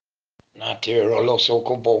Natero lo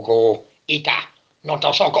soko boko ita no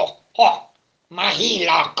to soko ho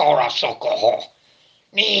mahila kora soko ho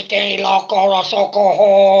ni te lo kora soko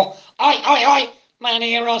ho ai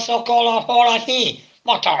manero soko lo hora hi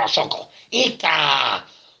motoro soko ita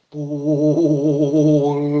puloroku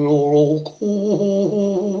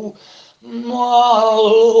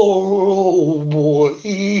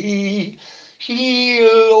maloroboi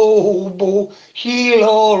Hilobo,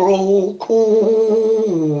 Hiloroku,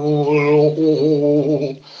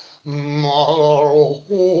 Maro,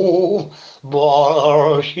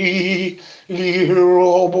 Barashi,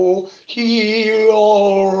 Lirobo,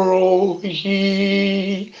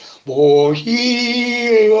 Hiloroshi, Bohiroku,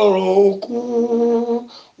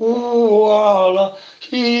 Uala,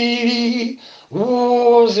 Hi,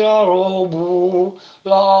 Uzarobu,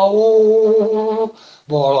 Lau,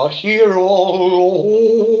 Barashiro,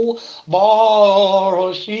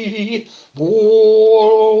 Barashi,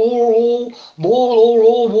 Boro,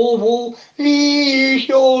 Boro, Bobo,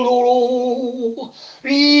 Lisholo,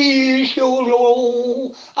 Lisholo,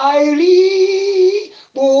 Aili,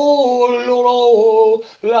 Bolo,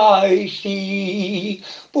 Laisi,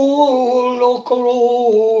 Bolo,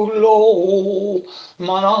 Corolo,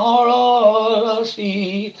 Manarasi,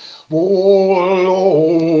 Bolo,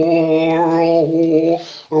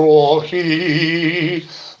 Roshi,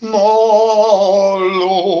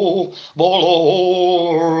 Malo,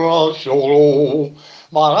 Bolo, Solo,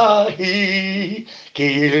 Marahi,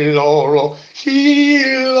 Kiloro,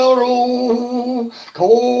 Siloro,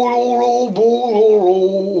 Koloro,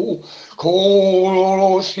 Boloro,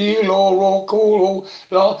 Koloro, Siloro, Kolo,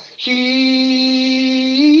 La, Si,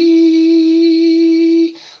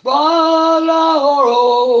 Balaro,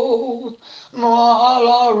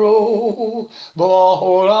 Malaro,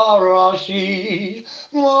 Baholarashi,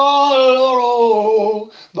 Malaro,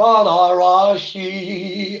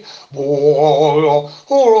 Balarashi, Bolo,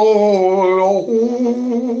 Horo,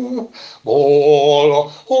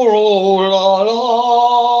 Bolo, Horo, la, la,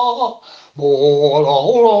 Bolo,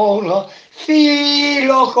 Horo, la,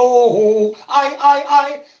 Filoko,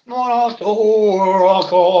 ai,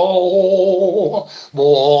 Monatorako,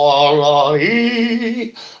 Bolai,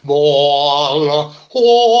 Bola,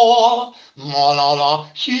 Ho, Malala,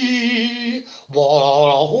 Shi,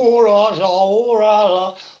 Bola, Hura,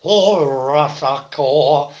 Zaura, Hura,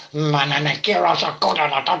 Sako, Mananakira, Sakota,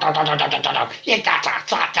 Yata,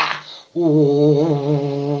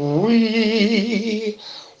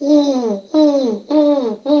 Ooh, ooh.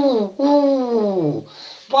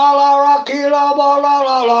 Balarakila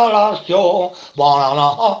balalala sho balala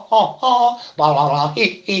ha ha ha balala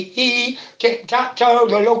hi tic tac toe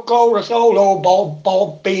the loco the solo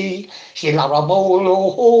bobby silara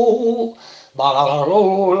bolo ho balala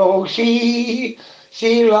lolo si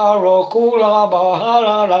la rocula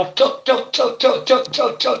bahala tuk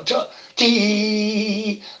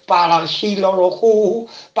ti bala sila roku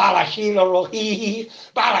bala sila rohi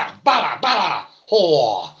bala ho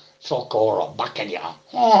Socorro, baccalia.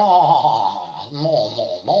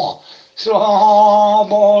 Mo.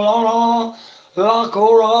 Sabolala, la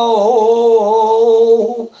coro,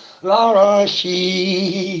 la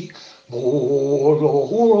rashi, bolo,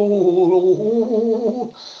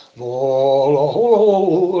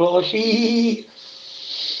 rashi,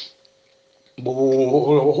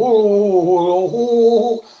 bolo,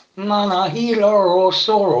 manahila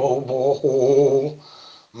rosoro,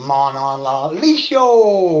 Manana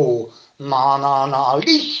lisho, manana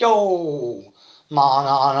lisho,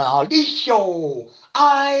 manana lisho.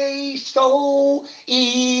 I so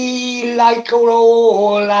like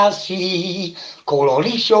la si,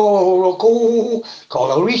 colorisho roku,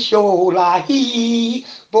 colorisho la hi,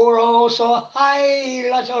 boroso hai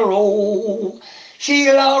la ro, si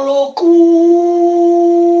la roku,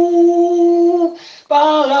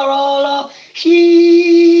 balarala,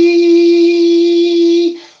 she.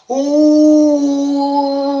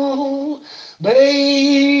 Ooh,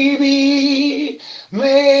 baby,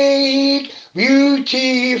 make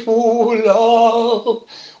beautiful love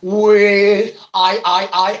with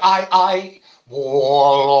I.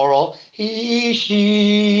 Whoa, he,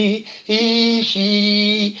 she,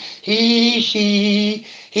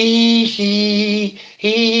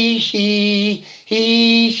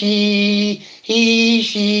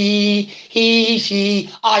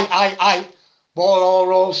 I.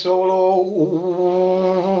 Boloro solo,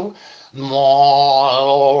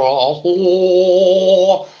 Moro,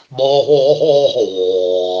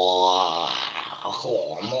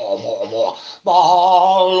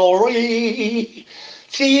 Balori,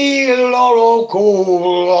 Siloro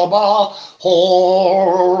Kulaba,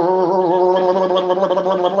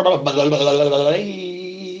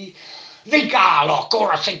 Regalo,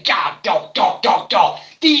 ancora seccato,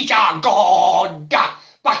 ti giagoda,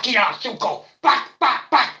 pacchia succo, pac,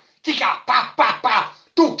 tica, pa,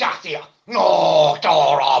 tutta sia, no,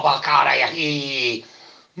 toro, bacare, hi,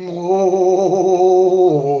 mololu,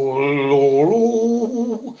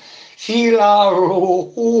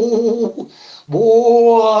 silaro,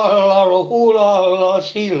 boa,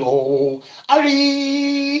 silo,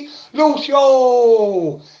 ali,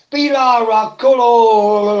 Lucio, Pilara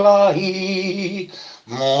colori,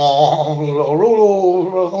 ai,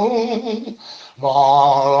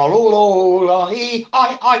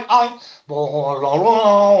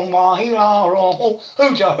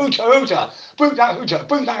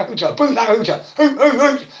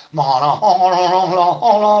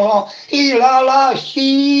 la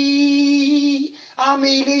si,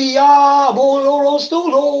 Amelia, boloro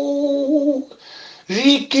solo.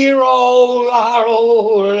 Zikiro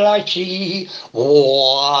la chi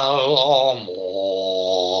mo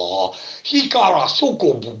hikara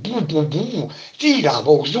soko bu tira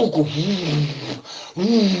bo soko bu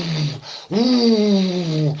mm,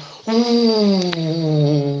 mm, mm,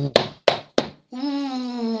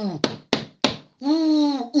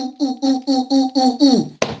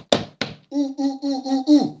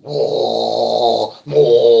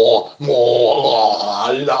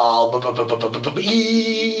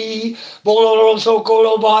 Bololo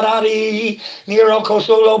sokolo barari, niroko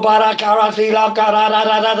solo barakarasi la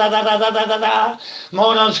karada,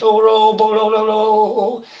 mona solo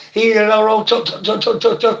bololo, ilaro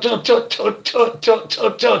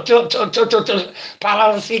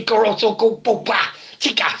parasicolo soko popa,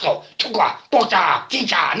 chicaso, tukwa, pota,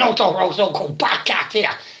 tita, noto roso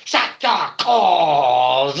compactia. Sata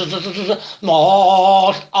cause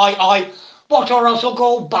mos ai botoro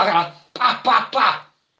soko baga pa